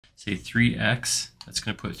say 3x. That's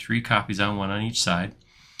going to put 3 copies on, 1 on each side.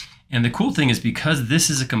 And the cool thing is, because this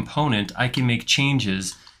is a component, I can make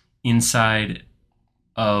changes inside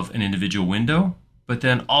of an individual window, but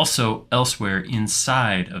then also elsewhere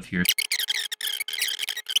inside of here.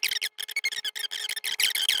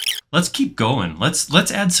 Let's keep going.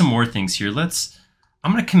 Let's add some more things here.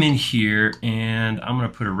 I'm going to come in here and I'm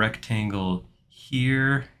going to put a rectangle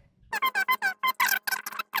here.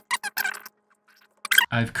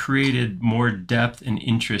 I've created more depth and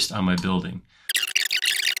interest on my building.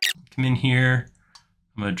 Come in here,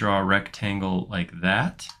 I'm going to draw a rectangle like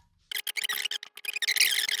that.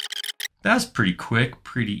 That's pretty quick,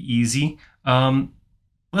 pretty easy.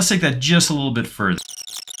 Let's take that just a little bit further.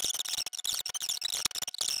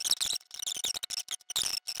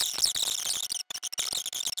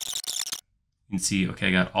 You can see, okay,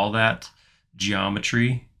 I got all that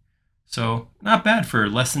geometry. So not bad for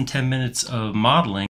less than 10 minutes of modeling.